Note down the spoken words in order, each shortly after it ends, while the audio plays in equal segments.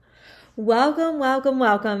Welcome, welcome,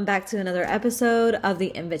 welcome back to another episode of The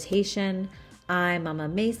Invitation. I'm Mama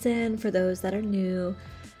Mason for those that are new.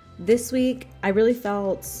 This week, I really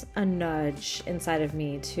felt a nudge inside of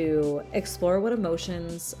me to explore what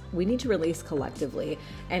emotions we need to release collectively.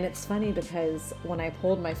 And it's funny because when I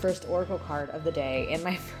pulled my first Oracle card of the day and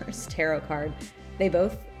my first tarot card, they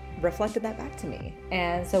both reflected that back to me.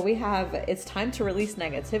 And so we have, it's time to release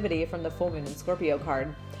negativity from the Full Moon in Scorpio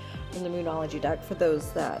card from the Moonology deck for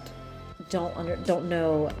those that don't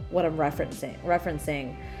know what I'm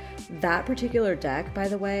referencing. That particular deck, by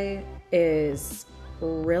the way, is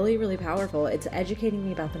really, really powerful. It's educating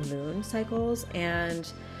me about the moon cycles, and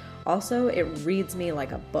also it reads me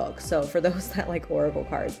like a book. So for those that like Oracle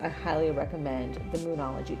cards, I highly recommend the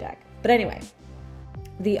Moonology deck. But anyway,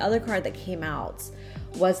 the other card that came out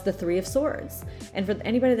was the Three of Swords. And for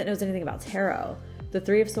anybody that knows anything about tarot, the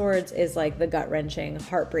Three of Swords is like the gut-wrenching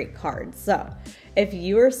heartbreak card. So if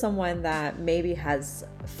you're someone that maybe has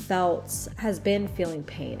been feeling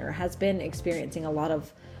pain or has been experiencing a lot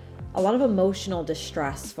of emotional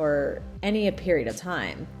distress for any period of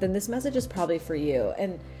time, then this message is probably for you.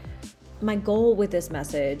 And my goal with this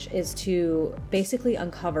message is to basically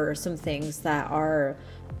uncover some things that are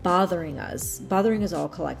bothering us all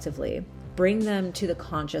collectively. Bring them to the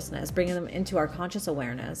consciousness, bringing them into our conscious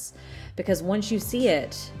awareness, because once you see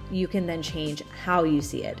it, you can then change how you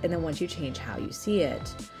see it. And then once you change how you see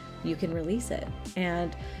it, you can release it.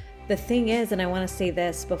 And the thing is, and I want to say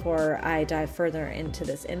this before I dive further into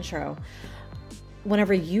this intro,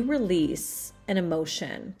 whenever you release an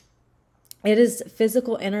emotion, it is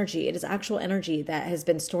physical energy. It is actual energy that has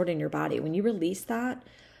been stored in your body. When you release that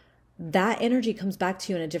energy comes back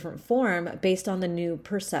to you in a different form based on the new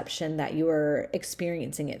perception that you are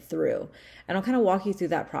experiencing it through. And I'll kind of walk you through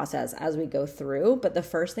that process as we go through. But the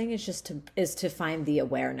first thing is to find the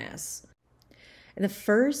awareness. And the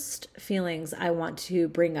first feelings I want to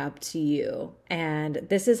bring up to you, and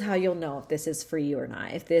this is how you'll know if this is for you or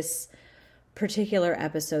not, if this particular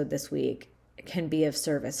episode this week can be of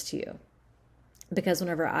service to you. Because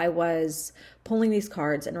whenever I was pulling these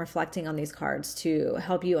cards and reflecting on these cards to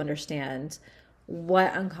help you understand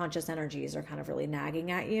what unconscious energies are kind of really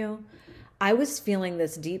nagging at you, I was feeling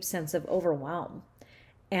this deep sense of overwhelm.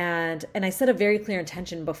 And I set a very clear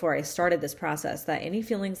intention before I started this process that any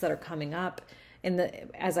feelings that are coming up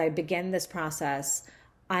as I begin this process,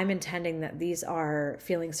 I'm intending that these are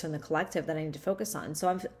feelings from the collective that I need to focus on.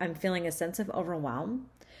 So I'm feeling a sense of overwhelm,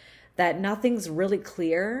 that nothing's really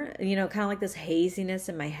clear, kind of like this haziness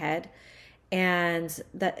in my head. And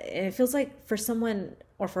that it feels like for someone,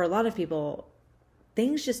 or for a lot of people,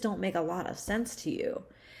 things just don't make a lot of sense to you.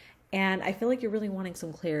 And I feel like you're really wanting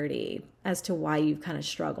some clarity as to why you've kind of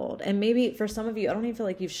struggled. And maybe for some of you, I don't even feel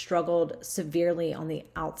like you've struggled severely on the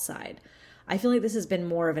outside. I feel like this has been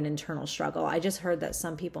more of an internal struggle. I just heard that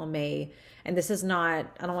some people may, and this is not,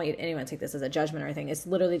 I don't want anyone to take this as a judgment or anything. It's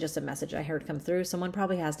literally just a message I heard come through. Someone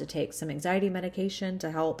probably has to take some anxiety medication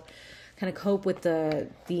to help kind of cope with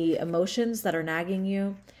the emotions that are nagging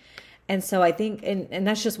you. And so I think, and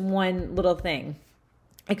that's just one little thing.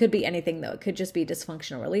 It could be anything though. It could just be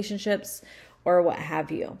dysfunctional relationships or what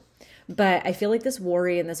have you. But I feel like this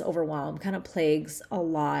worry and this overwhelm kind of plagues a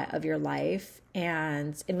lot of your life,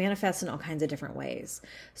 and it manifests in all kinds of different ways.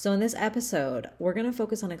 So in this episode, we're going to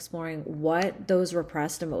focus on exploring what those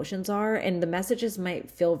repressed emotions are. And the messages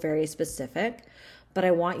might feel very specific, but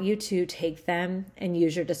I want you to take them and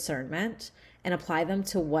use your discernment and apply them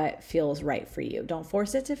to what feels right for you. Don't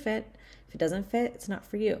force it to fit. If it doesn't fit, it's not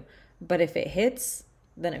for you. But if it hits,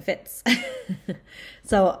 then it fits.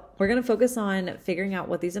 So we're going to focus on figuring out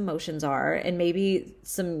what these emotions are and maybe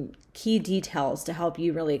some key details to help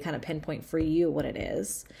you really kind of pinpoint for you what it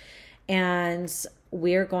is. And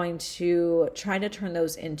we're going to try to turn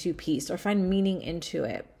those into peace or find meaning into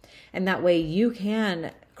it. And that way you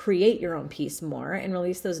can create your own peace more and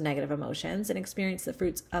release those negative emotions and experience the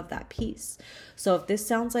fruits of that peace. So if this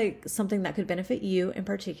sounds like something that could benefit you in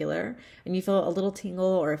particular, and you feel a little tingle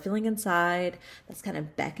or a feeling inside that's kind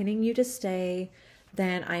of beckoning you to stay,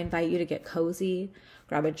 then I invite you to get cozy,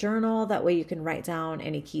 grab a journal. That way you can write down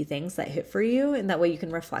any key things that hit for you, and that way you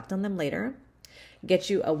can reflect on them later. Get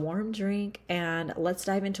you a warm drink, and let's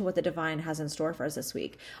dive into what the divine has in store for us this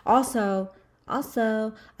week. Also,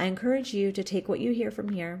 I encourage you to take what you hear from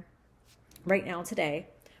here right now today,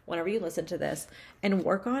 whenever you listen to this, and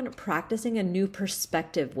work on practicing a new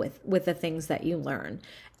perspective with the things that you learn,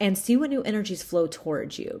 and see what new energies flow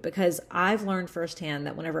towards you. Because I've learned firsthand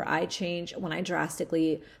that when I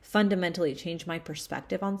drastically, fundamentally change my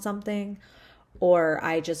perspective on something, or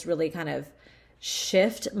I just really kind of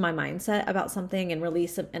shift my mindset about something and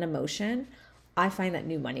release an emotion, I find that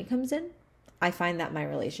new money comes in. I find that my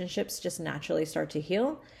relationships just naturally start to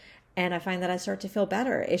heal. And I find that I start to feel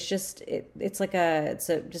better. It's just, it's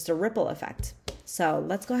just a ripple effect. So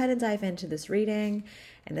let's go ahead and dive into this reading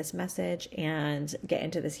and this message and get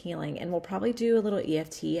into this healing. And we'll probably do a little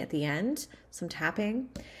EFT at the end, some tapping.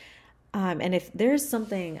 And if there's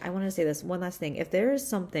something, I want to say this one last thing. If there is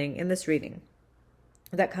something in this reading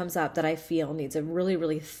that comes up that I feel needs a really,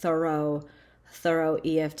 really thorough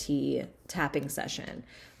EFT tapping session,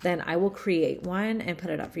 then I will create one and put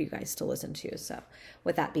it up for you guys to listen to. So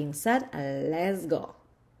with that being said, let's go.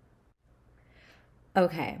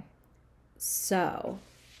 Okay, so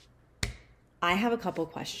I have a couple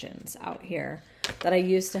questions out here that I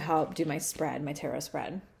use to help do my spread, my tarot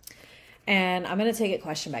spread. And I'm going to take it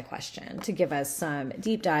question by question to give us some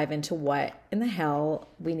deep dive into what in the hell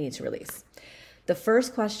we need to release. The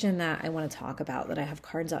first question that I want to talk about that I have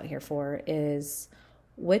cards out here for is,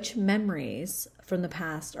 which memories from the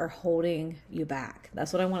past are holding you back?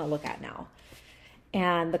 That's what I want to look at now.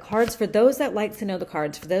 And the cards, for those that like to know the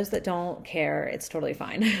cards, for those that don't care, it's totally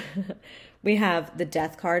fine. We have the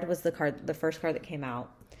Death card was the first card that came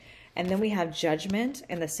out. And then we have Judgment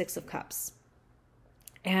and the Six of Cups.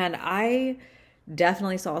 And I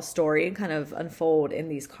definitely saw a story kind of unfold in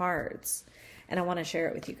these cards. And I want to share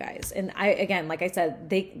it with you guys. And again, like I said,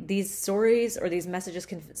 these stories or these messages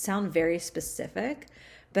can sound very specific,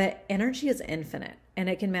 but energy is infinite and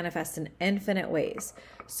it can manifest in infinite ways.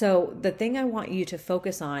 So the thing I want you to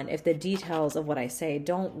focus on, if the details of what I say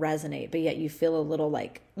don't resonate, but yet you feel a little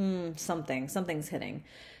like something's hitting,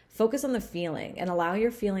 focus on the feeling and allow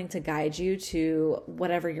your feeling to guide you to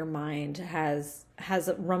whatever your mind has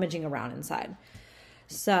rummaging around inside.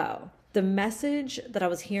 So the message that I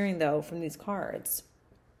was hearing, though, from these cards,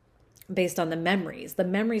 based on the memories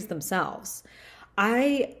themselves,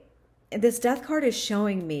 this Death card is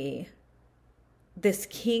showing me this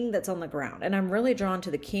king that's on the ground. And I'm really drawn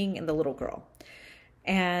to the king and the little girl.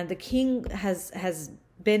 And the king has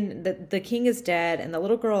been, the king is dead, and the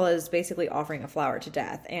little girl is basically offering a flower to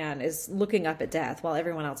Death and is looking up at Death while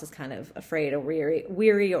everyone else is kind of afraid or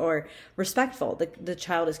weary or respectful. The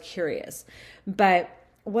child is curious. But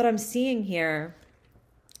what I'm seeing here,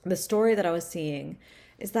 the story that I was seeing,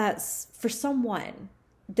 is that for someone,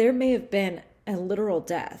 there may have been a literal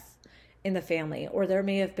death in the family, or there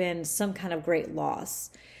may have been some kind of great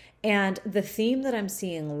loss. And the theme that I'm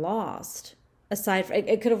seeing lost, aside from,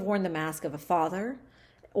 it could have worn the mask of a father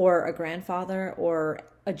or a grandfather or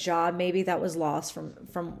a job maybe that was lost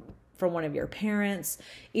from one of your parents.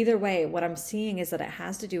 Either way, what I'm seeing is that it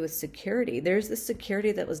has to do with security. There's this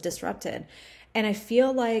security that was disrupted. And I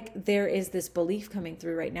feel like there is this belief coming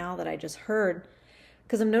through right now that I just heard,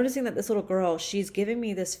 because I'm noticing that this little girl, she's giving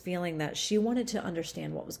me this feeling that she wanted to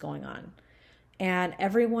understand what was going on. And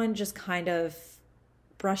everyone just kind of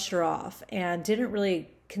brushed her off and didn't really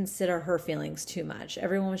consider her feelings too much.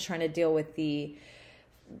 Everyone was trying to deal with the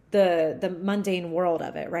mundane world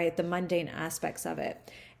of it, right? The mundane aspects of it.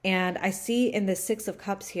 And I see in the Six of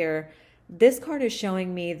Cups here, this card is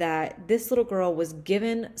showing me that this little girl was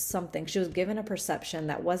given something. She was given a perception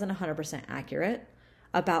that wasn't 100% accurate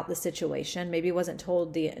about the situation. Maybe wasn't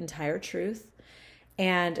told the entire truth.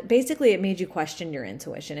 And basically it made you question your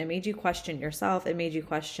intuition. It made you question yourself. It made you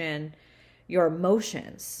question your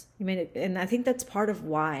emotions. And I think that's part of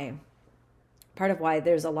why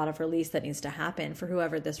there's a lot of release that needs to happen for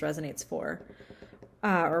whoever this resonates for,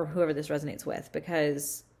 or whoever this resonates with,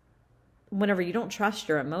 because whenever you don't trust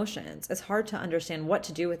your emotions, it's hard to understand what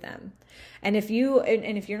to do with them. And if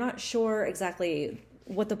you're not sure exactly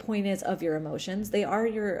what the point is of your emotions,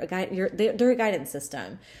 they're a guidance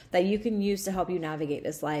system that you can use to help you navigate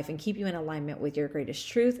this life and keep you in alignment with your greatest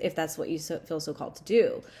truth, if that's what you feel so called to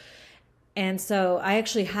do. And so I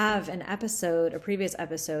actually have a previous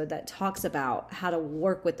episode that talks about how to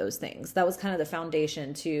work with those things. That was kind of the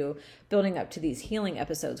foundation to building up to these healing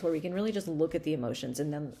episodes where we can really just look at the emotions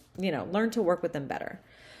and then, learn to work with them better.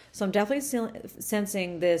 So I'm definitely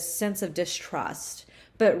sensing this sense of distrust.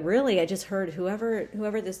 But really, I just heard whoever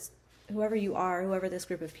you are, whoever this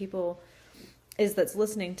group of people is that's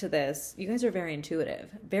listening to this, you guys are very intuitive,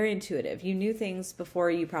 very intuitive. You knew things before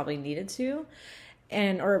you probably needed to,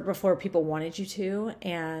 or before people wanted you to.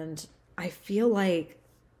 And I feel like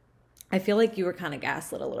you were kind of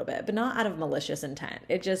gaslit a little bit, but not out of malicious intent.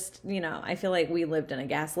 It just, I feel like we lived in a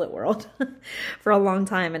gaslit world for a long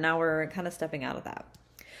time, and now we're kind of stepping out of that.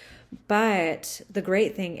 But the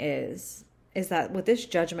great thing is that with this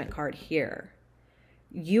Judgment card here,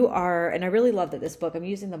 you are, and I really love that this book, I'm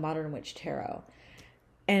using the Modern Witch Tarot.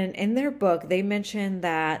 And in their book, they mention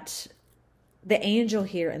that the angel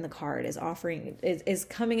here in the card is is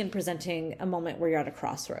coming and presenting a moment where you're at a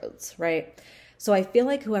crossroads, right? So I feel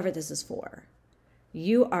like whoever this is for,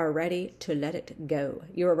 you are ready to let it go.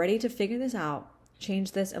 You are ready to figure this out,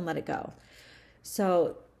 change this, and let it go.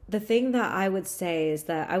 So the thing that I would say is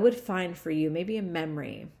that I would find for you maybe a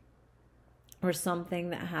memory or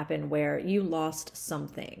something that happened where you lost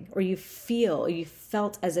something, or you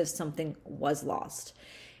felt as if something was lost.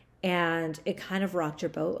 And it kind of rocked your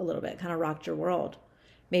boat a little bit, kind of rocked your world.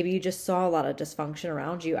 Maybe you just saw a lot of dysfunction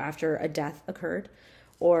around you after a death occurred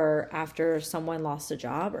or after someone lost a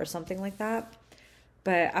job or something like that.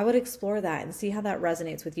 But I would explore that and see how that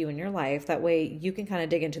resonates with you in your life. That way you can kind of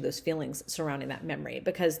dig into those feelings surrounding that memory,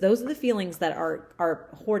 because those are the feelings that are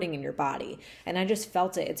hoarding in your body. And I just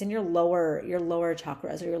felt it. It's in your lower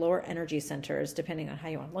chakras or your lower energy centers, depending on how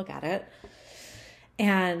you want to look at it.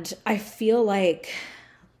 And I feel like,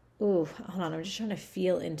 ooh, hold on. I'm just trying to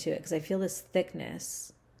feel into it because I feel this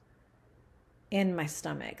thickness in my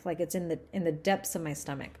stomach. Like it's in the depths of my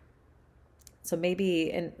stomach. So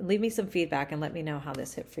maybe, and leave me some feedback and let me know how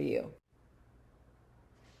this hit for you.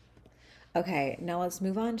 Okay, now let's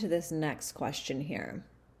move on to this next question here,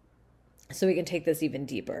 so we can take this even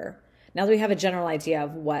deeper. Now that we have a general idea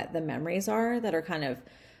of what the memories are that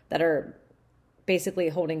are basically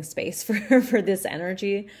holding space for this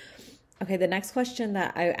energy. Okay, the next question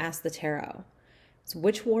that I asked the tarot is,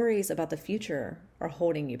 which worries about the future are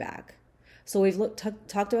holding you back? So we've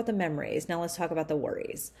talked about the memories. Now let's talk about the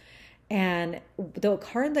worries. And the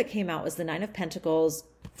card that came out was the Nine of Pentacles,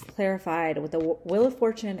 clarified with the Wheel of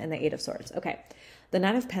Fortune and the Eight of Swords. Okay, the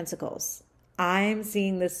Nine of Pentacles. I'm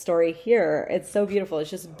seeing this story here. It's so beautiful. It's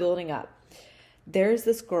just building up. There's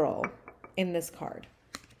this girl in this card,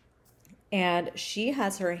 and she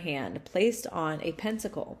has her hand placed on a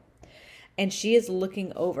pentacle, and she is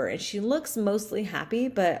looking over, and she looks mostly happy,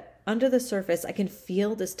 but under the surface, I can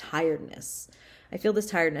feel this tiredness.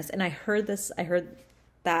 And I heard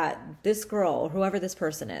that this girl, or whoever this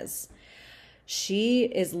person is, she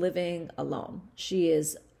is living alone. She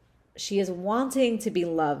is wanting to be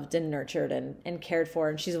loved and nurtured and cared for,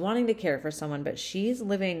 and she's wanting to care for someone, but she's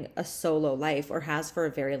living a solo life, or has for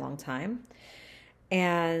a very long time.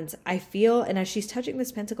 And I feel, and as she's touching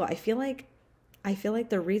this pentacle, I feel like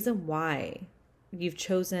the reason why you've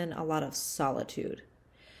chosen a lot of solitude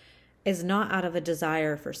is not out of a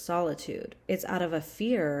desire for solitude. It's out of a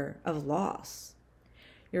fear of loss.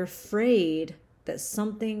 You're afraid that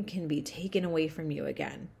something can be taken away from you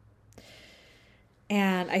again.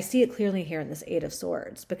 And I see it clearly here in this Eight of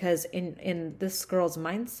Swords, because in this girl's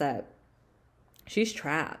mindset, she's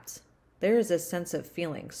trapped. There is a sense of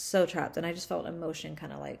feeling so trapped. And I just felt emotion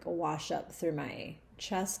kind of like wash up through my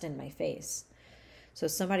chest and my face. So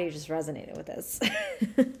somebody just resonated with this.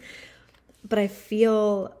 But I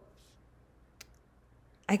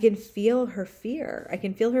can feel her fear. I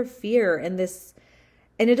can feel her fear in this.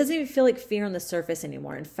 And it doesn't even feel like fear on the surface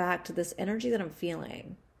anymore. In fact, this energy that I'm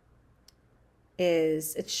feeling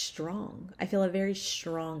it's strong. I feel a very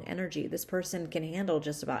strong energy. This person can handle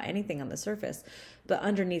just about anything on the surface, but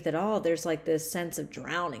underneath it all, there's like this sense of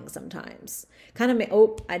drowning sometimes.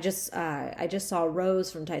 I just saw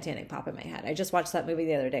Rose from Titanic pop in my head. I just watched that movie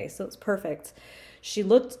the other day, so it's perfect. She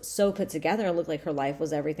looked so put together. It looked like her life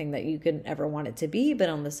was everything that you could ever want it to be, but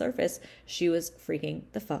on the surface, she was freaking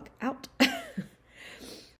the fuck out.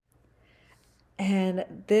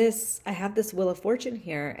 And I have this Wheel of Fortune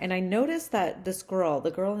here, and I noticed that this girl, the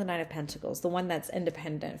girl in the Nine of Pentacles, the one that's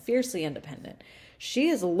independent, fiercely independent, she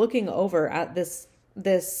is looking over at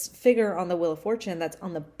this figure on the Wheel of Fortune that's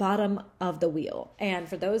on the bottom of the wheel. And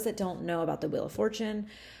for those that don't know about the Wheel of Fortune,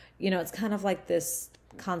 it's kind of like this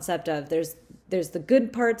concept of there's the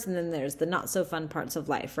good parts, and then there's the not so fun parts of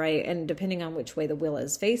life, right? And depending on which way the wheel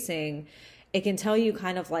is facing, it can tell you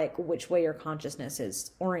kind of like which way your consciousness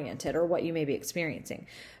is oriented or what you may be experiencing.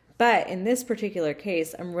 But in this particular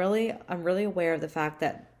case, I'm really aware of the fact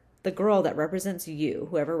that the girl that represents you,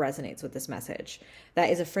 whoever resonates with this message, that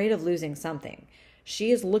is afraid of losing something,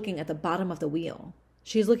 she is looking at the bottom of the wheel.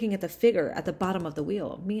 She's looking at the figure at the bottom of the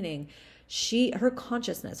wheel, meaning her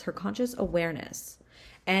consciousness, her conscious awareness.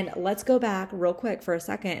 And let's go back real quick for a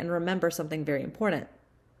second and remember something very important.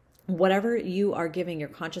 Whatever you are giving your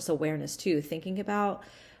conscious awareness to, thinking about,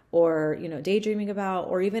 or, daydreaming about,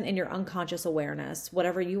 or even in your unconscious awareness,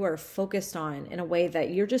 whatever you are focused on in a way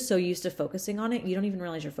that you're just so used to focusing on it, you don't even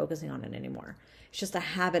realize you're focusing on it anymore. It's just a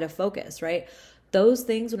habit of focus, right? Those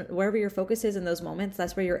things, wherever your focus is in those moments,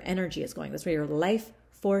 that's where your energy is going. That's where your life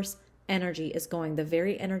force energy is going. The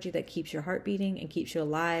very energy that keeps your heart beating and keeps you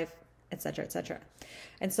alive, etc., etc.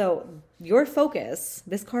 And so your focus,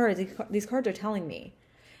 these cards are telling me,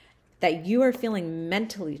 that you are feeling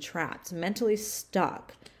mentally trapped, mentally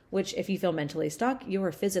stuck, which if you feel mentally stuck, you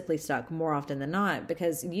are physically stuck more often than not,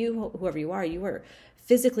 because you, whoever you are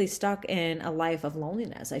physically stuck in a life of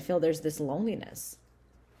loneliness. I feel there's this loneliness.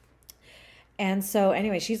 And so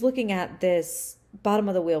anyway, she's looking at this bottom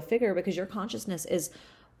of the wheel figure because your consciousness is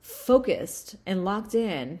focused and locked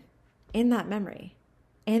in that memory,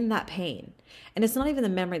 in that pain. And it's not even the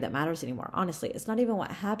memory that matters anymore. Honestly, it's not even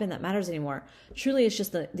what happened that matters anymore. Truly, it's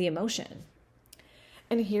just the emotion.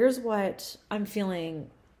 And here's what I'm feeling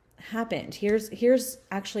happened. Here's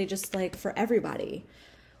actually just like for everybody.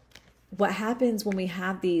 What happens when we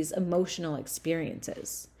have these emotional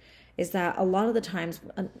experiences is that a lot of the times,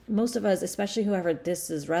 most of us, especially whoever this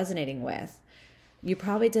is resonating with, you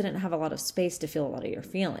probably didn't have a lot of space to feel a lot of your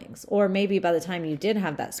feelings. Or maybe by the time you did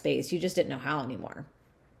have that space, you just didn't know how anymore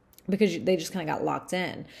because they just kind of got locked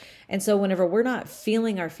in. And so whenever we're not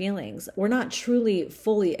feeling our feelings, we're not truly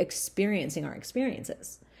fully experiencing our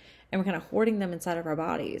experiences. And we're kind of hoarding them inside of our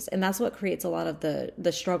bodies. And that's what creates a lot of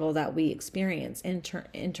the struggle that we experience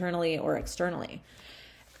internally or externally.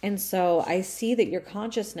 And so I see that your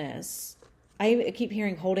consciousness, I keep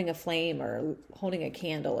hearing holding a flame or holding a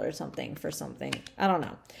candle or something for something. I don't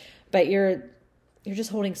know. But you're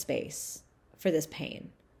just holding space for this pain.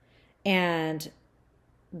 And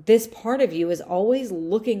this part of you is always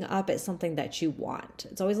looking up at something that you want.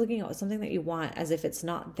 It's always looking at something that you want as if it's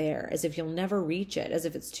not there, as if you'll never reach it, as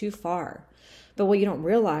if it's too far. But what you don't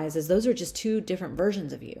realize is those are just two different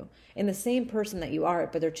versions of you in the same person that you are,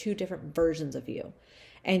 but they're two different versions of you.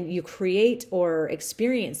 And you create or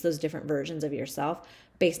experience those different versions of yourself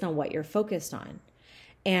based on what you're focused on.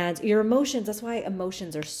 And your emotions, that's why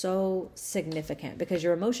emotions are so significant, because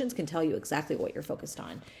your emotions can tell you exactly what you're focused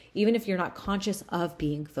on, even if you're not conscious of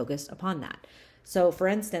being focused upon that. So for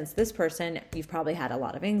instance, this person, you've probably had a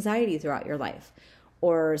lot of anxiety throughout your life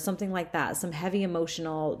or something like that, some heavy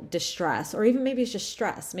emotional distress, or even maybe it's just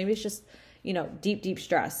stress. Maybe it's just, deep, deep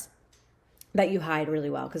stress that you hide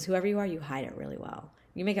really well, because whoever you are, you hide it really well.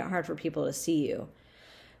 You make it hard for people to see you.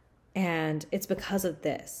 And it's because of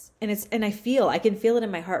this. And I can feel it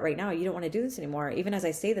in my heart right now. You don't want to do this anymore. Even as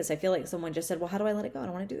I say this, I feel like someone just said, well, how do I let it go? I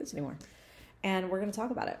don't want to do this anymore. And we're going to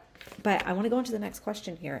talk about it. But I want to go into the next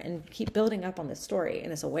question here and keep building up on this story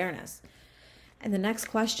and this awareness. And the next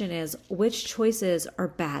question is, which choices or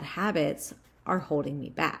bad habits are holding me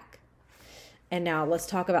back? And now let's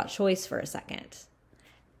talk about choice for a second.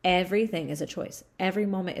 Everything is a choice. Every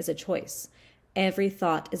moment is a choice. Every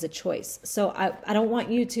thought is a choice. So I don't want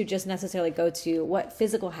you to just necessarily go to what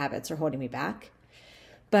physical habits are holding me back,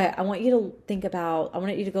 but I want you to I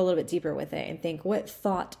want you to go a little bit deeper with it and think, what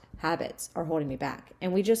thought habits are holding me back?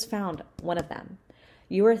 And we just found one of them.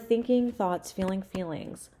 You are thinking thoughts, feeling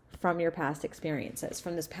feelings from your past experiences,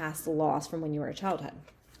 from this past loss from when you were a childhood.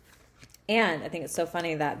 And I think it's so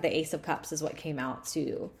funny that the Ace of Cups is what came out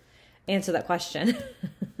to answer that question.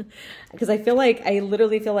 Because I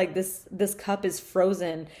literally feel like this cup is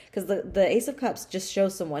frozen, because the Ace of Cups just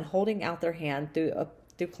shows someone holding out their hand through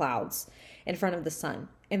clouds in front of the sun,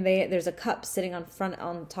 and there's a cup sitting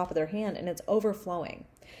on top of their hand, and it's overflowing,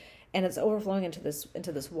 into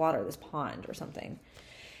this water, this pond or something.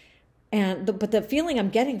 But the feeling I'm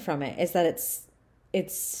getting from it is that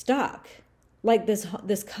it's stuck. Like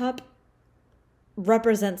this cup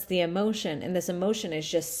represents the emotion, and this emotion is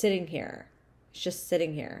just sitting here. It's just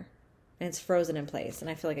sitting here, and it's frozen in place. And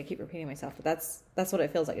I feel like I keep repeating myself, but that's what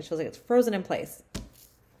it feels like. It feels like it's frozen in place.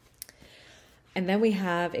 And then we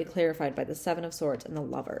have it clarified by the Seven of Swords and the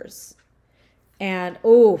Lovers. And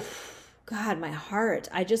oh God, my heart.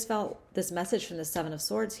 I just felt this message from the Seven of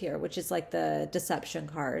Swords here, which is like the deception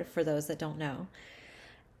card for those that don't know.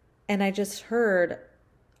 And I just heard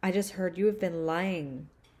you have been lying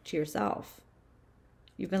to yourself.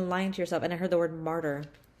 You've been lying to yourself. And I heard the word martyr.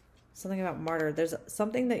 Something about martyr. There's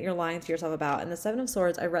something that you're lying to yourself about. And the Seven of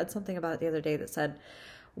Swords, I read something about it the other day that said,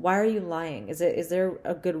 why are you lying? Is there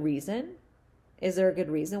a good reason? Is there a good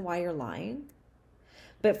reason why you're lying?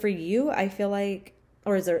 But for you, I feel like,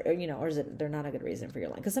 or is there not a good reason for your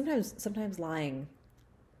lying? Because sometimes lying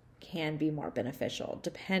can be more beneficial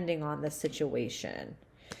depending on the situation.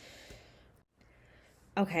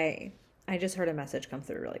 Okay, I just heard a message come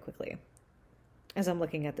through really quickly as I'm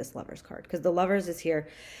looking at this Lovers card, because the Lovers is here.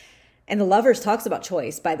 And the Lovers talks about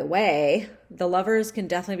choice, by the way. The Lovers can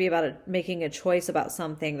definitely be about making a choice about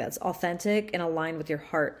something that's authentic and aligned with your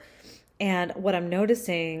heart. And what I'm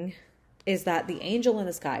noticing is that the angel in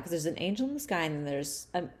the sky, because there's an angel in the sky and then there's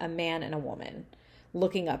a man and a woman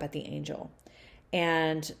looking up at the angel.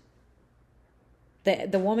 And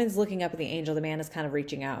the woman's looking up at the angel. The man is kind of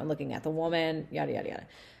reaching out and looking at the woman, yada, yada, yada.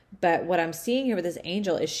 But what I'm seeing here with this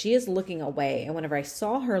angel is she is looking away. And whenever I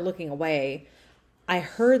saw her looking away, I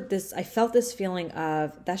felt this feeling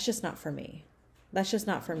of, that's just not for me. That's just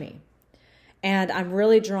not for me. And I'm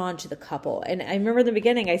really drawn to the couple. And I remember in the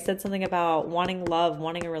beginning, I said something about wanting love,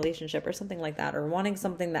 wanting a relationship or something like that, or wanting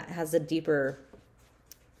something that has a deeper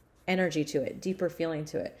energy to it, deeper feeling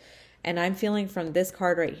to it. And I'm feeling from this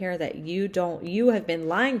card right here that you have been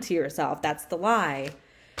lying to yourself. That's the lie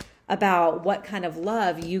about what kind of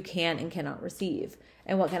love you can and cannot receive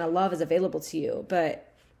and what kind of love is available to you.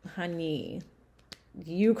 But honey,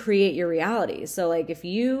 you create your reality. So like if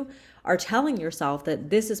you are telling yourself that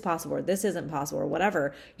this is possible or this isn't possible or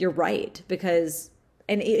whatever, you're right. Because,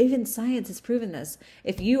 and even science has proven this,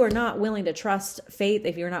 if you are not willing to trust faith,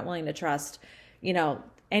 if you're not willing to trust,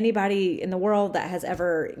 anybody in the world that has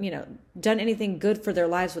ever, done anything good for their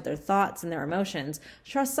lives with their thoughts and their emotions,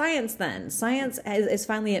 trust science then. Science is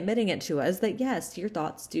finally admitting it to us that yes, your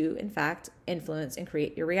thoughts do in fact influence and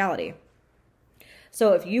create your reality.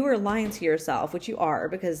 So if you are lying to yourself, which you are,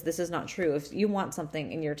 because this is not true, if you want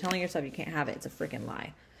something and you're telling yourself you can't have it, it's a freaking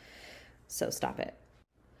lie. So stop it.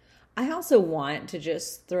 I also want to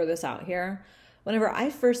just throw this out here. Whenever I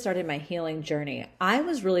first started my healing journey, I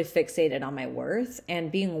was really fixated on my worth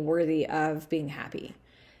and being worthy of being happy.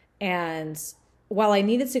 And while I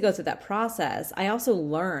needed to go through that process, I also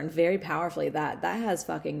learned very powerfully that has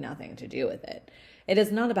fucking nothing to do with it. It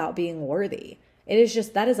is not about being worthy. It is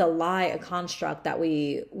just, that is a lie, a construct that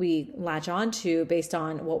we latch onto based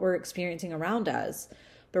on what we're experiencing around us.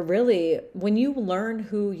 But really, when you learn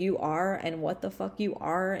who you are and what the fuck you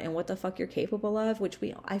are and what the fuck you're capable of, which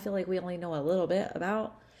I feel like we only know a little bit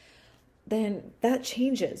about, then that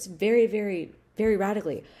changes very, very, very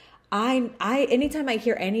radically. Anytime I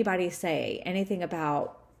hear anybody say anything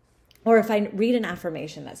about, or if I read an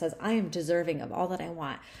affirmation that says, I am deserving of all that I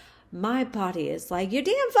want, my body is like, you're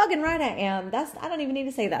damn fucking right I am. I don't even need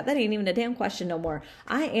to say that. That ain't even a damn question no more.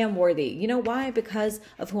 I am worthy. You know why? Because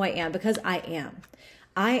of who I am. Because I am.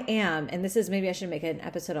 I am, and this is, maybe I should make an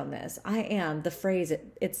episode on this. I am, the phrase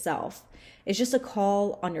itself. It's just a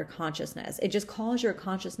call on your consciousness. It just calls your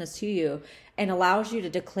consciousness to you and allows you to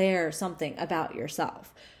declare something about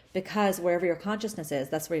yourself. Because wherever your consciousness is,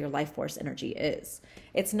 that's where your life force energy is.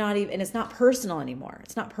 It's not personal anymore.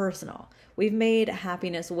 It's not personal. We've made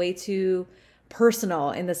happiness way too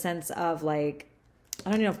personal in the sense of like,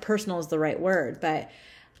 I don't know if personal is the right word, but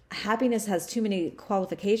happiness has too many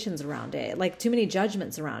qualifications around it, like too many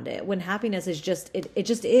judgments around it, when happiness is just, it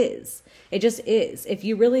just is. It just is. If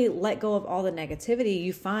you really let go of all the negativity,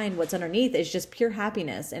 you find what's underneath is just pure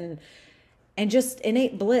happiness and just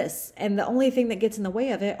innate bliss. And the only thing that gets in the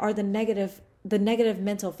way of it are the negative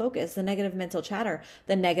mental focus, the negative mental chatter,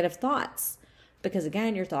 the negative thoughts. Because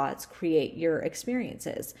again, your thoughts create your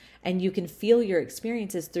experiences, and you can feel your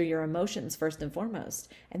experiences through your emotions first and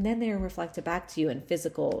foremost. And then they are reflected back to you in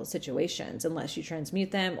physical situations, unless you transmute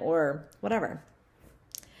them or whatever.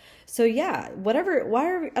 So yeah, I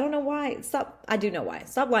don't know why. I do know why.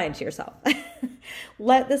 Stop lying to yourself.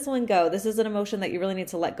 Let this one go. This is an emotion that you really need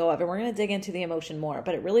to let go of. And we're going to dig into the emotion more,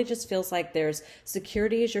 but it really just feels like there's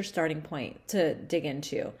security is your starting point to dig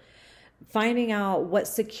into. Finding out what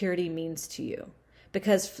security means to you.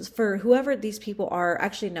 Because for whoever these people are,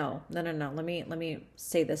 actually, no. Let me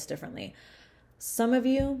say this differently. Some of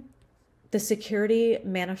you, the security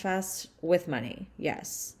manifests with money.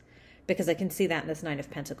 Yes. Because I can see that in this Nine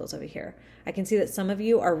of Pentacles over here. I can see that some of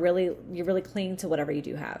you you're really clinging to whatever you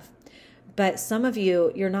do have. But some of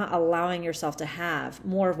you, you're not allowing yourself to have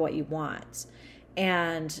more of what you want.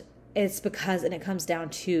 And it's because, and it comes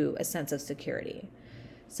down to a sense of security.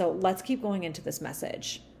 So let's keep going into this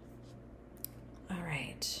message. All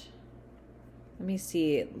right. Let me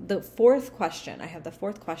see. The fourth question. I have the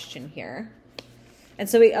fourth question here. And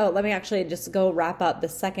so let me actually just go wrap up the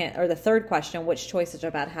second or the third question. Which choices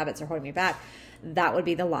or bad habits are holding me back? That would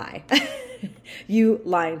be the lie. You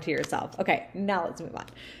lying to yourself. Okay, now let's move on.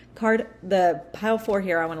 The pile 4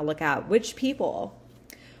 here, I want to look at which people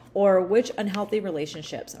or which unhealthy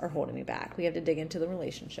relationships are holding me back. We have to dig into the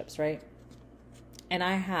relationships, right? And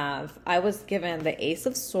I was given the Ace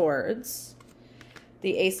of Swords,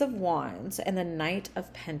 the Ace of Wands, and the Knight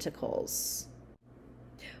of Pentacles.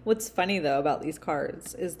 What's funny though about these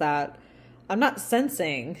cards is that I'm not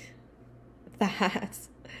sensing that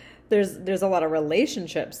there's a lot of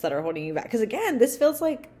relationships that are holding you back. Because again, this feels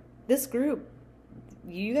like this group,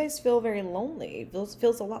 you guys feel very lonely. It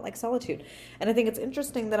feels a lot like solitude. And I think it's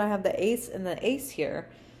interesting that I have the Ace and the Ace here,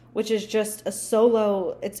 which is just a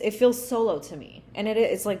solo. It feels solo to me. And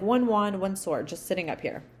it's like one wand, one sword, just sitting up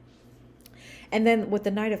here. And then with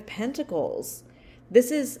the Knight of Pentacles, This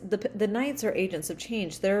is the knights are agents of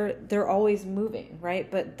change. They're always moving, right?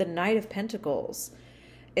 But the Knight of Pentacles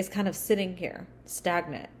is kind of sitting here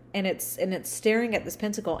stagnant, and it's staring at this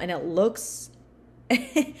pentacle, and it looks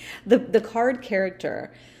the card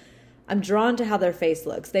character, I'm drawn to how their face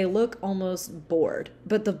looks. They look almost bored,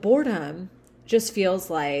 but the boredom just feels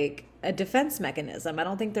like a defense mechanism. I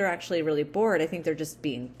don't think they're actually really bored. I think they're just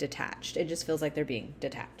being detached. It just feels like they're being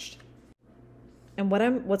detached. And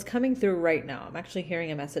what's coming through right now, I'm actually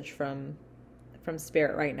hearing a message from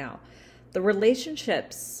Spirit right now. The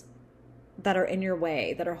relationships that are in your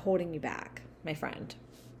way, that are holding you back, my friend,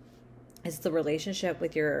 is the relationship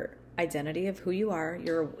with your identity of who you are,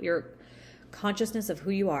 your consciousness of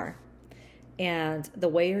who you are, and the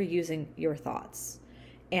way you're using your thoughts.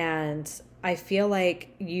 And I feel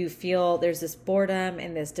like you feel there's this boredom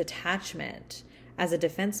and this detachment as a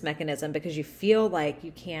defense mechanism because you feel like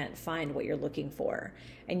you can't find what you're looking for,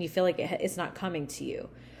 and you feel like it's not coming to you.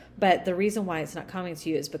 But the reason why it's not coming to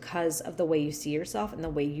you is because of the way you see yourself and the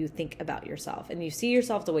way you think about yourself. And you see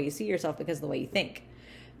yourself the way you see yourself because of the way you think.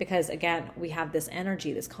 Because again, we have this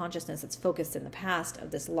energy, this consciousness that's focused in the past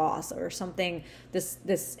of this loss or something,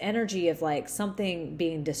 this energy of like something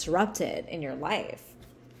being disrupted in your life.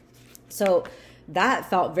 So that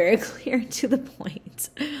felt very clear to the point.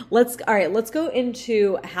 Let's go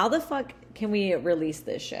into how the fuck can we release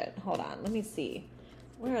this shit? Hold on, let me see.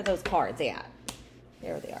 Where are those cards at?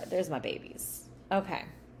 There they are. There's my babies. Okay.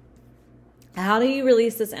 How do you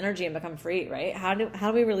release this energy and become free, right? How do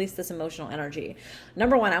we release this emotional energy?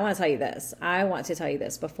 Number one, I want to tell you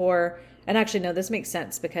this before, and actually, no, this makes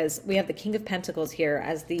sense because we have the King of Pentacles here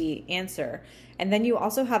as the answer. And then you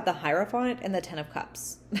also have the Hierophant and the Ten of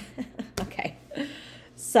Cups. Okay.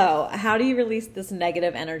 So how do you release this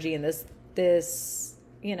negative energy and this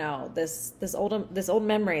old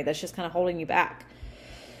memory that's just kind of holding you back?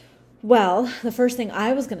 Well, the first thing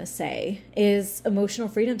I was going to say is emotional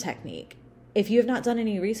freedom technique. If you have not done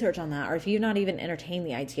any research on that, or if you've not even entertained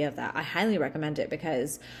the idea of that, I highly recommend it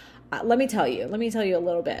because let me tell you a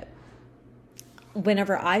little bit.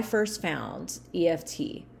 Whenever I first found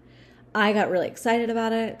EFT, I got really excited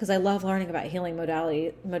about it because I love learning about healing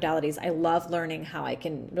modalities. I love learning how I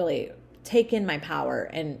can really take in my power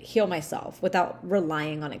and heal myself without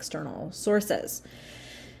relying on external sources.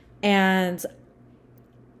 And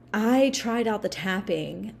I tried out the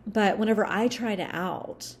tapping, but whenever I tried it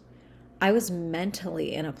out, I was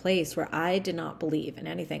mentally in a place where I did not believe in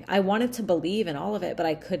anything. I wanted to believe in all of it, but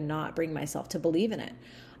I could not bring myself to believe in it.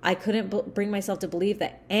 I couldn't bring myself to believe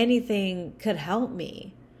that anything could help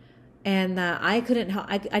me, and that I couldn't help.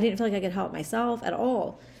 I didn't feel like I could help myself at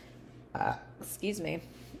all. Excuse me.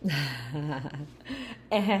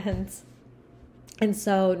 And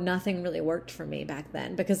so nothing really worked for me back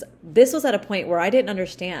then because this was at a point where I didn't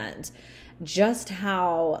understand just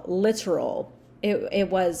how literal it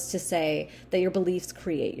was to say that your beliefs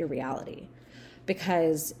create your reality.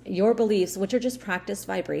 Because your beliefs, which are just practice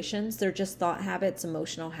vibrations, they're just thought habits,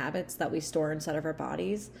 emotional habits that we store inside of our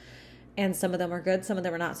bodies. And some of them are good, some of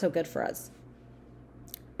them are not so good for us.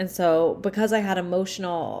 And so because I had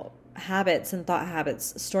emotional habits and thought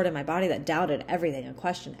habits stored in my body that doubted everything and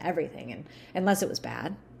questioned everything, and unless it was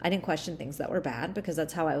bad, I didn't question things that were bad because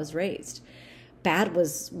that's how I was raised. Bad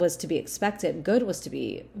was to be expected. Good was to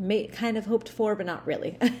be kind of hoped for, but not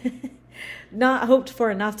really. Not hoped for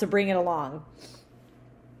enough to bring it along.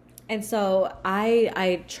 And so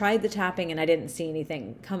I tried the tapping and I didn't see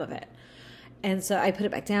anything come of it. And so I put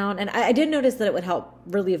it back down, and I did notice that it would help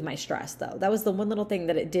relieve my stress, though. That was the one little thing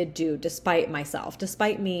that it did do, despite myself.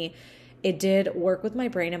 Despite me, it did work with my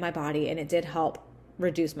brain and my body, and it did help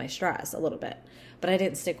reduce my stress a little bit. But I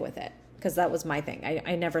didn't stick with it, because that was my thing.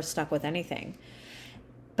 I never stuck with anything.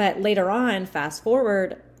 But later on, fast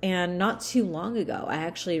forward, and not too long ago, I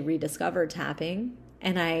actually rediscovered tapping,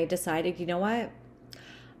 and I decided, you know what?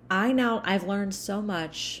 I've learned so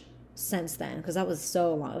much since then, because that was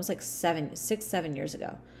so long. It was like 7 years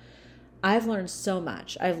ago. I've learned so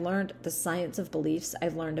much. I've learned the science of beliefs.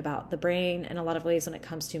 I've learned about the brain in a lot of ways when it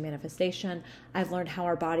comes to manifestation. I've learned how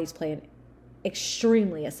our bodies play an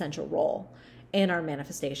extremely essential role in our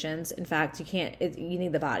manifestations. In fact, you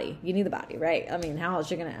need the body. You need the body, right? I mean, how else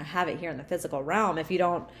you're going to have it here in the physical realm if you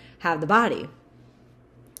don't have the body?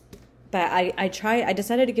 But I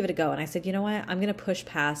decided to give it a go, and I said, you know what? I'm going to push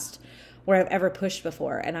past where I've ever pushed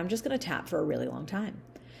before, and I'm just going to tap for a really long time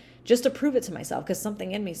just to prove it to myself, because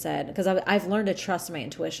something in me said, because I've learned to trust my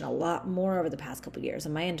intuition a lot more over the past couple of years,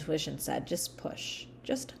 and my intuition said, just push,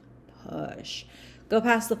 go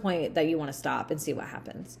past the point that you want to stop and see what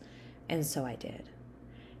happens. And so I did.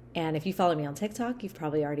 And if you follow me on TikTok, you've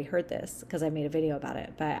probably already heard this because I made a video about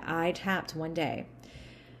it. But I tapped one day.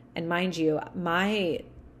 And mind you, my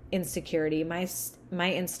insecurity,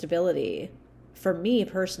 my instability, for me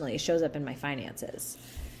personally, shows up in my finances.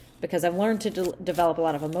 Because I've learned to develop a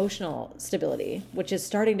lot of emotional stability, which is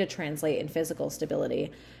starting to translate in physical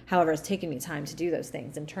stability. However, it's taken me time to do those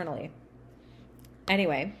things internally.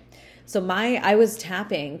 Anyway, so I was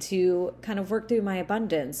tapping to kind of work through my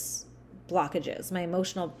abundance blockages, my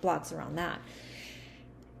emotional blocks around that.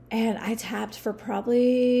 And I tapped for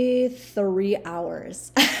probably 3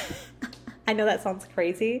 hours. I know that sounds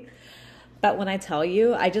crazy, but when I tell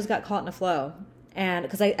you, I just got caught in a flow. And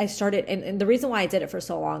because I started, and the reason why I did it for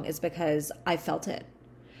so long is because I felt it.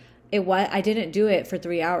 I didn't do it for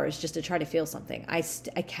 3 hours just to try to feel something. I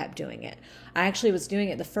kept doing it. I actually was doing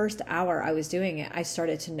it the first hour I was doing it. I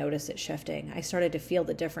started to notice it shifting. I started to feel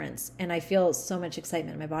the difference. And I feel so much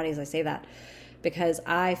excitement in my body as I say that, because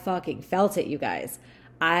I fucking felt it, you guys.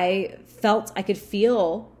 I could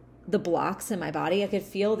feel the blocks in my body. I could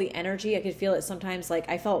feel the energy. I could feel it sometimes. Like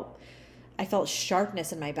I felt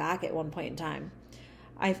sharpness in my back at one point in time.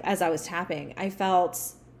 As I was tapping, I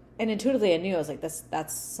felt, and intuitively I knew, I was like,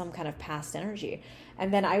 that's some kind of past energy.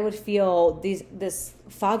 And then I would feel this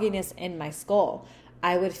fogginess in my skull.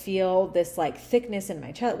 I would feel this like thickness in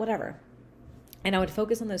my chest, whatever. And I would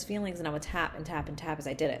focus on those feelings and I would tap and tap and tap as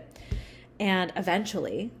I did it. And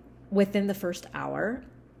eventually, within the first hour,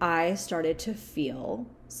 I started to feel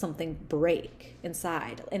something break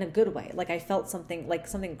inside in a good way. Like I felt something, like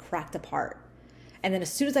something cracked apart. And then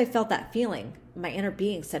as soon as I felt that feeling, my inner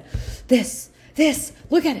being said, this,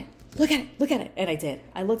 look at it. And I did.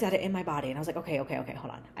 I looked at it in my body and I was like, okay,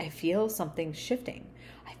 hold on. I feel something shifting.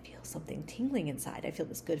 I feel something tingling inside. I feel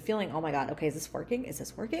this good feeling. Oh my God. Okay. Is this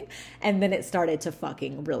working? And then it started to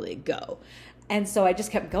fucking really go. And so I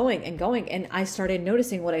just kept going. And I started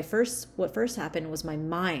noticing what first happened was my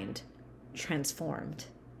mind transformed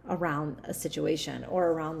around a situation or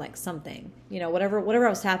around like something, whatever I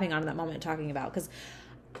was tapping on in that moment talking about, because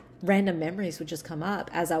random memories would just come up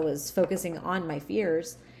as I was focusing on my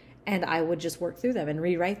fears, and I would just work through them and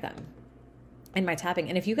rewrite them in my tapping.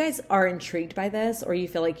 And if you guys are intrigued by this, or you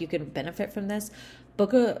feel like you could benefit from this,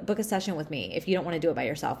 book a session with me if you don't want to do it by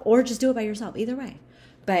yourself, or just do it by yourself, either way.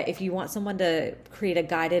 But if you want someone to create a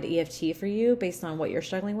guided EFT for you based on what you're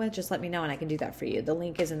struggling with, just let me know and I can do that for you. The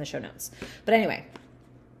link is in the show notes. But anyway,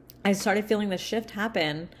 I started feeling this shift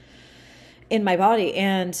happen in my body,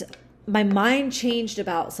 and my mind changed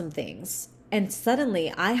about some things. And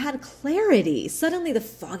suddenly I had clarity. Suddenly the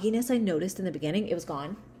fogginess I noticed in the beginning, it was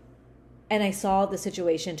gone. And I saw the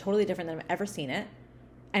situation totally different than I've ever seen it.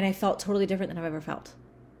 And I felt totally different than I've ever felt.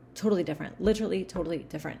 Totally different. Literally totally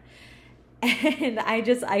different. And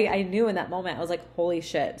I knew in that moment, I was like, holy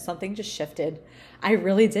shit, something just shifted. I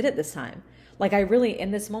really did it this time. Like I really,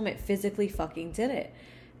 in this moment, physically fucking did it.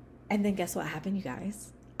 And then guess what happened, you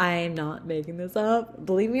guys? I'm not making this up.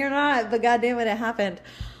 Believe me or not, but goddamn it happened.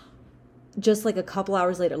 Just like a couple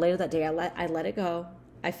hours later that day, I let it go.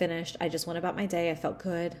 I finished. I just went about my day. I felt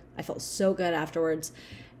good. I felt so good afterwards.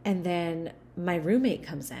 And then my roommate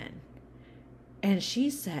comes in and she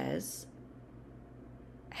says,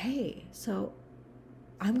 hey, so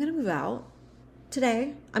I'm going to move out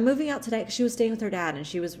today. I'm moving out today because she was staying with her dad, and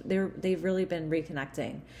they've really been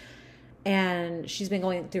reconnecting. And she's been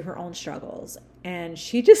going through her own struggles. And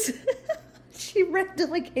she just, she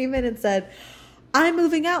randomly came in and said, I'm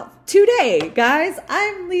moving out today, guys.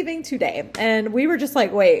 I'm leaving today. And we were just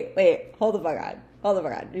like, wait, hold the fuck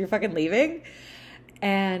on. You're fucking leaving?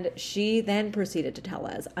 And she then proceeded to tell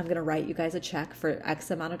us, I'm going to write you guys a check for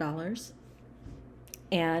X amount of dollars.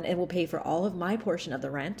 And it will pay for all of my portion of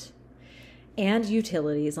the rent and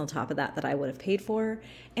utilities on top of that I would have paid for,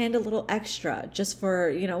 and a little extra just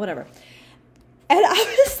for, whatever. And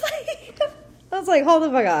I was like, hold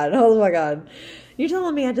the fuck on. You're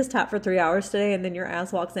telling me I just tapped for 3 hours today, and then your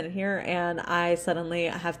ass walks in here and I suddenly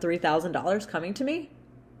have $3,000 coming to me?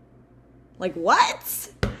 Like, what?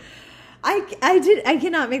 I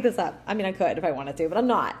cannot make this up. I mean, I could if I wanted to, but I'm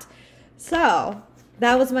not. So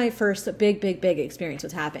that was my first big experience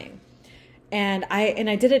with tapping. And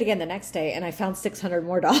I did it again the next day, and I found $600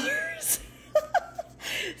 more.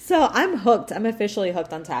 So I'm hooked. I'm officially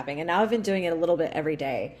hooked on tapping. And now I've been doing it a little bit every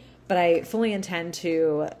day, but I fully intend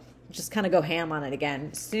to just kind of go ham on it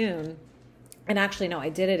again soon. And actually, no, I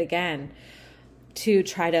did it again to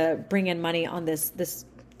try to bring in money on this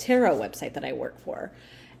tarot website that I work for.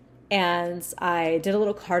 And I did a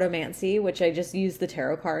little cartomancy, which I just used the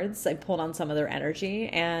tarot cards. I pulled on some of their energy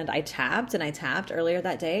and I tapped earlier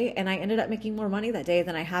that day. And I ended up making more money that day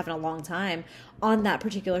than I have in a long time on that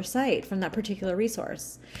particular site from that particular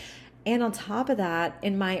resource. And on top of that,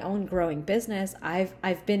 in my own growing business,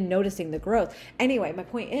 I've been noticing the growth. Anyway, my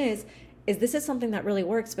point is this is something that really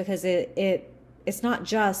works because it's not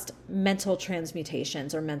just mental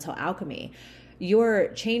transmutations or mental alchemy. You're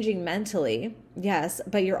changing mentally, yes,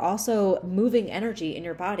 but you're also moving energy in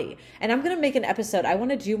your body. And I'm going to make an episode. I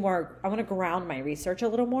want to ground my research a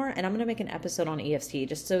little more, and I'm going to make an episode on EFT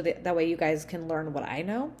just so that way you guys can learn what I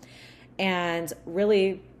know and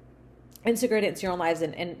really integrate it into your own lives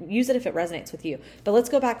and use it if it resonates with you. But let's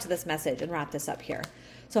go back to this message and wrap this up here.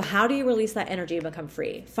 So how do you release that energy and become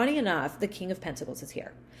free? Funny enough, the King of Pentacles is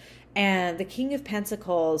here. And the King of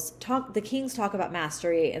Pentacles the kings talk about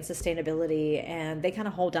mastery and sustainability, and they kind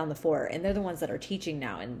of hold down the fort, and they're the ones that are teaching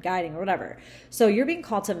now and guiding or whatever. So you're being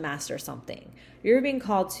called to master something. You're being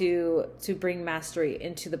called to bring mastery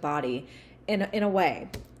into the body in a way.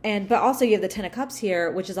 But also you have the Ten of Cups here,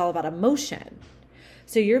 which is all about emotion.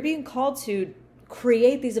 So you're being called to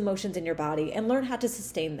create these emotions in your body and learn how to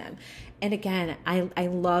sustain them. And again, I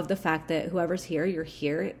love the fact that whoever's here, you're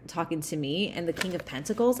here talking to me, and the King of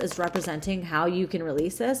Pentacles is representing how you can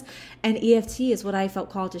release this. And EFT is what I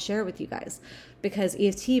felt called to share with you guys, because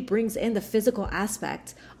EFT brings in the physical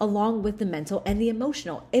aspect along with the mental and the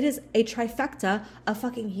emotional. It is a trifecta of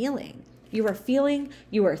fucking healing. You are feeling,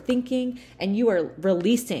 you are thinking, and you are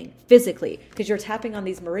releasing physically, because you're tapping on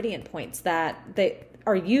these meridian points that they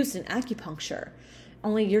are used in acupuncture.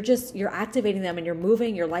 Only you're activating them, and you're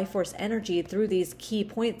moving your life force energy through these key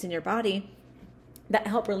points in your body that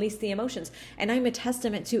help release the emotions. And I'm a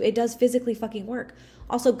testament to it does physically fucking work.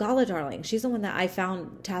 Also, Gala Darling, she's the one that I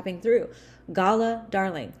found tapping through. Gala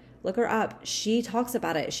Darling, look her up. She talks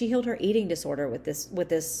about it. She healed her eating disorder with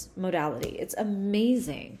this modality. It's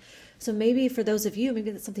amazing. So maybe for those of you, maybe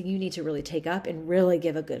that's something you need to really take up and really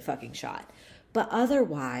give a good fucking shot. But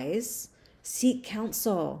otherwise, seek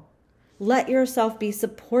counsel. Let yourself be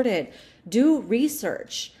supported. Do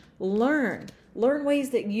research. Learn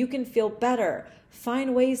ways that you can feel better.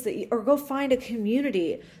 Find ways or go find a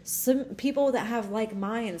community. Some people that have like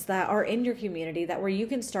minds that are in your community where you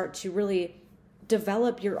can start to really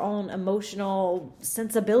develop your own emotional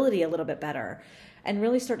sensibility a little bit better and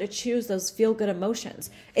really start to choose those feel-good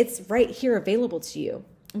emotions. It's right here available to you.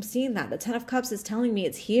 I'm seeing that. The Ten of Cups is telling me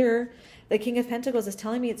it's here. The King of Pentacles is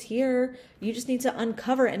telling me it's here. You just need to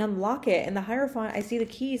uncover it and unlock it. And the Hierophant, I see the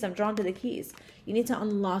keys. I'm drawn to the keys. You need to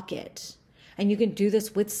unlock it. And you can do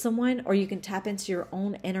this with someone, or you can tap into your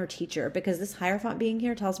own inner teacher, because this Hierophant being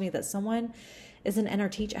here tells me that someone is an inner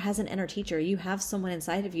teacher, has an inner teacher. You have someone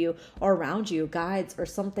inside of you or around you, guides or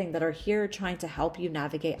something, that are here trying to help you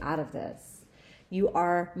navigate out of this. You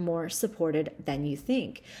are more supported than you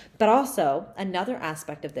think. But also, another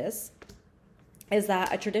aspect of this is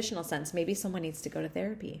that a traditional sense, maybe someone needs to go to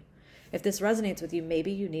therapy. If this resonates with you,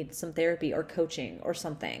 maybe you need some therapy or coaching or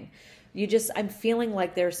something. I'm feeling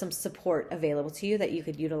like there's some support available to you that you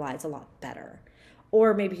could utilize a lot better.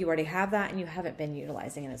 Or maybe you already have that and you haven't been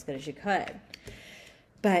utilizing it as good as you could.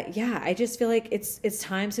 But yeah, I just feel like it's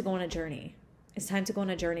time to go on a journey. It's time to go on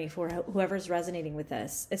a journey for whoever's resonating with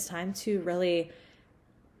this. It's time to really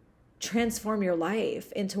transform your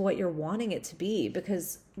life into what you're wanting it to be,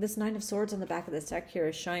 because this Nine of Swords on the back of this deck here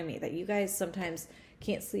is showing me that you guys sometimes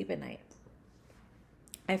can't sleep at night.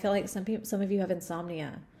 I feel like some of you have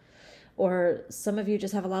insomnia, or some of you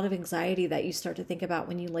just have a lot of anxiety that you start to think about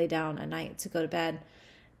when you lay down at night to go to bed.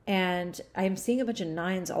 And I'm seeing a bunch of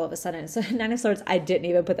nines all of a sudden. So Nine of Swords, I didn't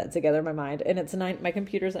even put that together in my mind. And it's my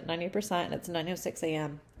computer's at 90% and it's 9:06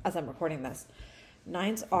 a.m. as I'm recording this.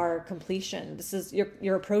 Nines are completion. This is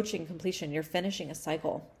you're approaching completion. You're finishing a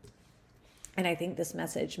cycle. And I think this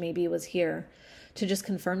message maybe was here to just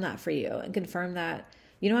confirm that for you, and confirm that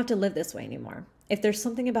you don't have to live this way anymore. If there's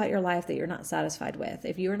something about your life that you're not satisfied with,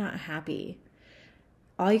 if you're not happy,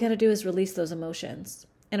 all you got to do is release those emotions.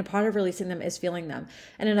 And a part of releasing them is feeling them.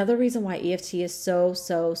 And another reason why EFT is so,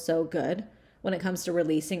 so, so good when it comes to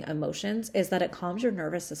releasing emotions is that it calms your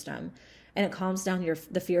nervous system, and it calms down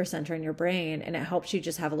the fear center in your brain, and it helps you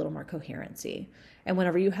just have a little more coherency. And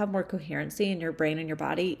whenever you have more coherency in your brain and your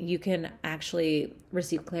body, you can actually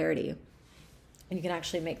receive clarity, and you can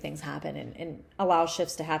actually make things happen and allow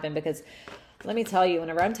shifts to happen. Because let me tell you,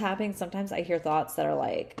 whenever I'm tapping, sometimes I hear thoughts that are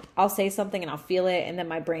like, I'll say something and I'll feel it, and then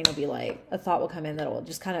my brain will be like, a thought will come in that will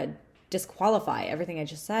just kind of disqualify everything I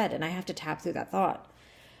just said, and I have to tap through that thought,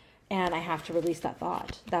 and I have to release that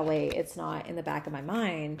thought. That way it's not in the back of my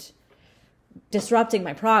mind disrupting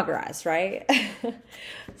my progress, right?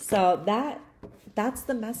 So that's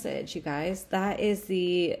the message, you guys. That's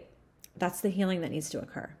the healing that needs to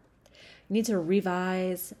occur. You need to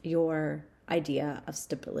revise your idea of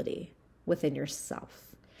stability within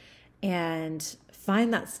yourself and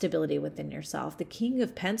find that stability within yourself. The King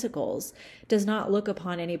of Pentacles does not look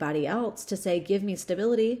upon anybody else to say, give me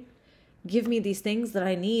stability. Give me these things that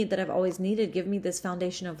I need, that I've always needed. Give me this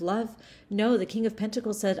foundation of love. No, the King of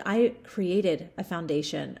Pentacles said, I created a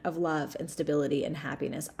foundation of love and stability and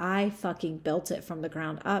happiness. I fucking built it from the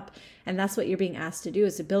ground up. And that's what you're being asked to do,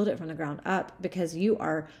 is to build it from the ground up, because you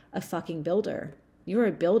are a fucking builder. You're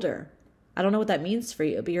a builder. I don't know what that means for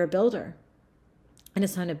you, but you're a builder. And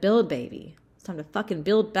it's time to build, baby. It's time to fucking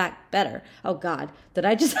build back better. Oh God, did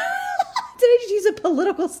I just use a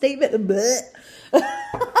political statement?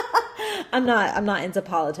 I'm not into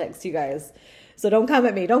politics, you guys. So don't come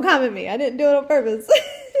at me. Don't come at me. I didn't do it on purpose.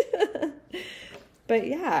 But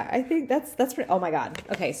yeah, I think that's pretty, oh my God.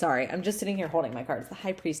 Okay, sorry. I'm just sitting here holding my cards. The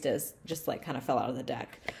High Priestess just like kind of fell out of the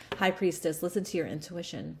deck. High Priestess, listen to your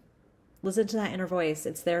intuition. Listen to that inner voice.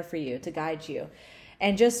 It's there for you to guide you.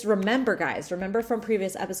 And just remember, guys, remember from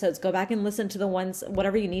previous episodes, go back and listen to the ones,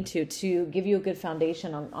 whatever you need to give you a good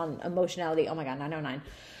foundation on emotionality. Oh my God, 909.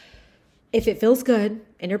 If it feels good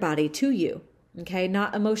in your body to you, okay,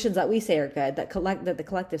 not emotions that we say are good, that the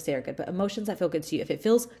collective say are good, but emotions that feel good to you. If it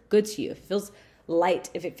feels good to you, if it feels light,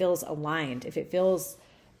 if it feels aligned, if it feels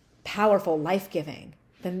powerful, life-giving,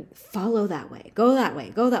 then follow that way. Go that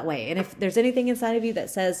way. Go that way. And if there's anything inside of you that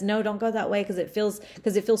says, no, don't go that way because it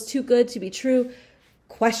feels too good to be true,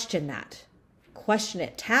 question that. Question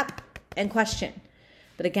it. Tap and question.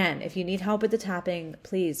 But again, if you need help with the tapping,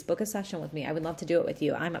 please book a session with me. I would love to do it with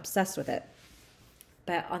you. I'm obsessed with it.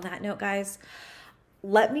 But on that note, guys,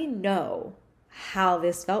 let me know how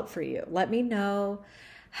this felt for you. Let me know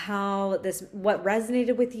what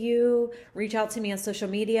resonated with you. Reach out to me on social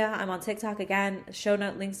media. I'm on TikTok again, show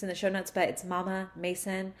note links in the show notes, but it's Mama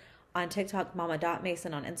Mason on TikTok,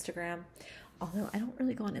 mama.mason on Instagram. Although I don't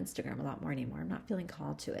really go on Instagram a lot more anymore. I'm not feeling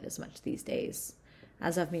called to it as much these days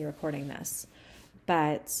as of me recording this.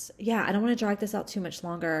 But yeah, I don't want to drag this out too much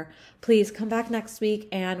longer. Please come back next week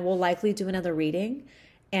and we'll likely do another reading.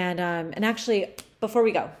 And actually, before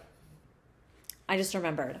we go, I just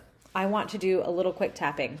remembered, I want to do a little quick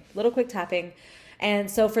tapping.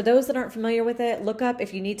 And so for those that aren't familiar with it,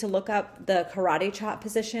 if you need to look up the karate chop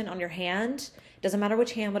position on your hand. Doesn't matter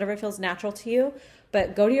which hand, whatever feels natural to you,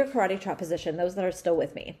 but go to your karate chop position, those that are still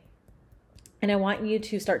with me. And I want you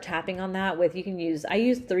to start tapping on that I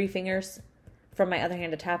use 3 fingers from my other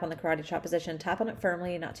hand to tap on the karate chop position. Tap on it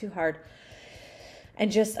firmly, not too hard.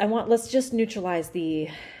 And let's neutralize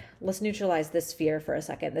this fear for a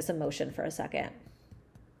second, this emotion for a second.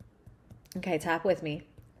 Okay, tap with me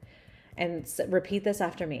and repeat this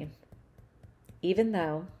after me. Even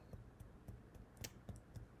though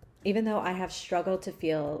I have struggled to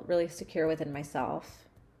feel really secure within myself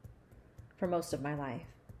for most of my life,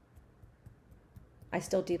 I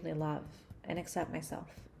still deeply love and accept myself.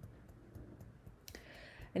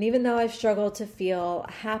 And even though I've struggled to feel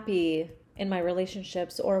happy in my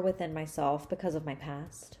relationships or within myself because of my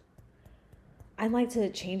past, I'd like to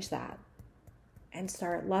change that and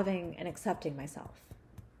start loving and accepting myself.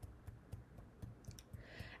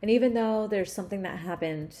 And even though there's something that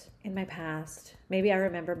happened in my past, maybe I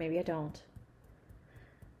remember, maybe I don't.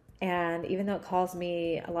 And even though it caused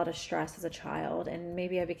me a lot of stress as a child, and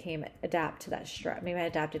maybe I adapted to that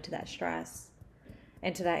stress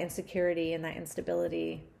and to that insecurity and that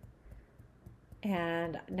instability.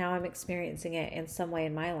 And now I'm experiencing it in some way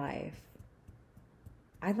in my life.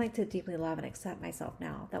 I'd like to deeply love and accept myself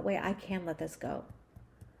now. That way I can let this go.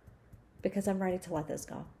 Because I'm ready to let this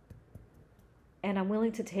go. And I'm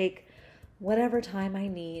willing to take whatever time I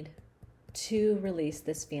need to release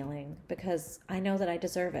this feeling, because I know that I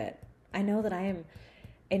deserve it. I know that I am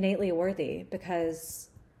innately worthy, because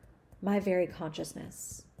my very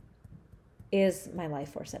consciousness is my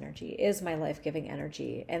life force energy, is my life-giving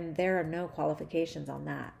energy. And there are no qualifications on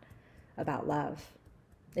that about love.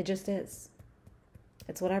 It just is.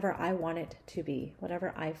 It's whatever I want it to be,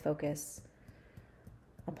 whatever I focus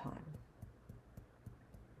upon.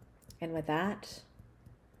 And with that,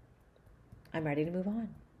 I'm ready to move on.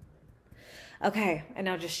 Okay, and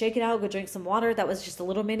now just shake it out, go drink some water. That was just a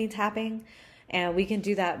little mini tapping, and we can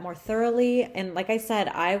do that more thoroughly. And like I said,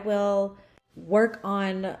 I will work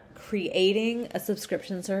on creating a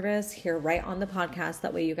subscription service here right on the podcast.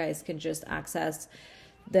 That way you guys can just access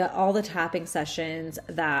all the tapping sessions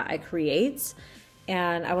that I create.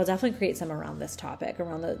 And I will definitely create some around the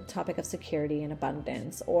topic of security and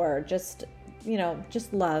abundance, or just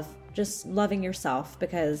love. just loving yourself,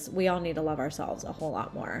 because we all need to love ourselves a whole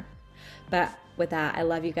lot more. But with that, I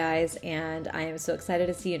love you guys, and I am so excited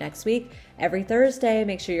to see you next week. Every Thursday,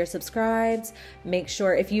 make sure you're subscribed. Make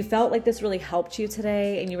sure, if you felt like this really helped you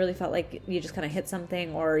today and you really felt like you just kind of hit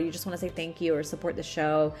something, or you just want to say thank you or support the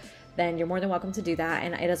show, then you're more than welcome to do that,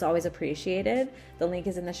 and it is always appreciated. The link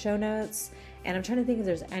is in the show notes, and I'm trying to think if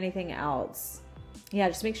there's anything else. Yeah,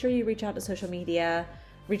 just make sure you reach out to social media.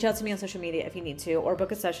 Reach out to me on social media if you need to, or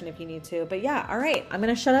book a session if you need to. But yeah, all right. I'm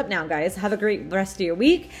going to shut up now, guys. Have a great rest of your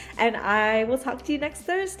week, and I will talk to you next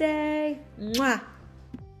Thursday. Mwah.